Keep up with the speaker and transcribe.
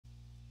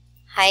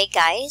Hi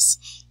guys,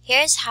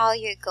 here's how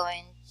you're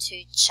going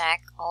to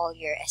check all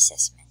your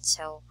assessments.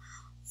 So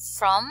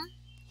from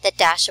the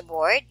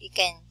dashboard, you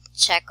can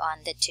check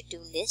on the to-do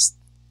list.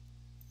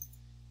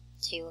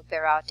 So you will be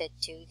routed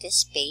to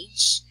this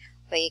page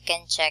where you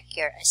can check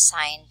your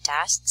assigned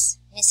tasks,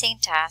 missing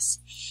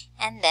tasks,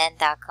 and then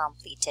the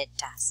completed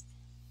task.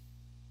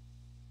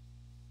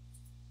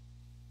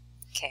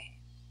 Okay.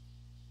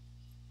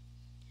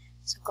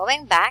 So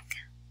going back,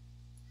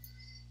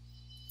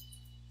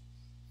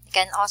 you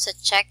can also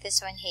check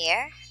this one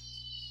here.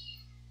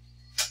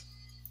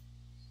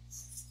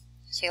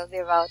 So you'll be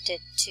routed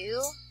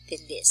to the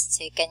list.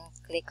 So you can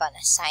click on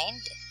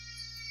assigned,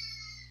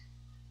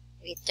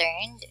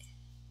 returned,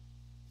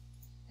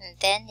 and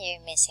then your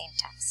missing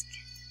task.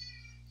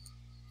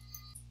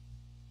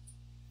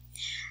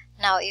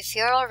 Now if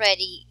you're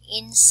already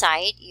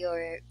inside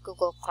your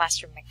Google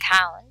Classroom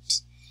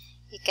account,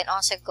 you can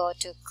also go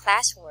to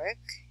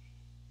classwork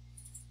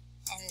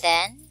and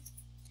then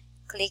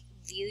click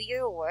view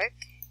your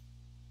work,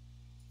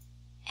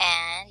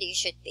 and you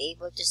should be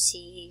able to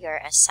see your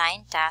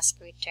assigned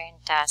task, return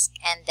task,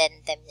 and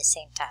then the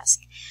missing task.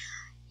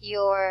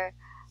 Your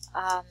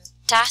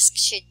task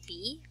should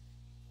be,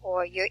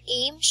 or your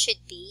aim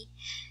should be,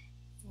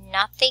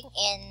 nothing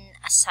in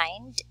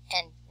assigned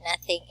and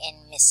nothing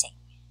in missing.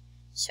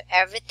 So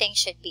everything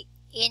should be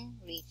in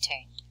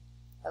returned.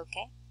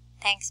 Okay?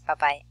 Thanks.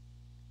 Bye-bye.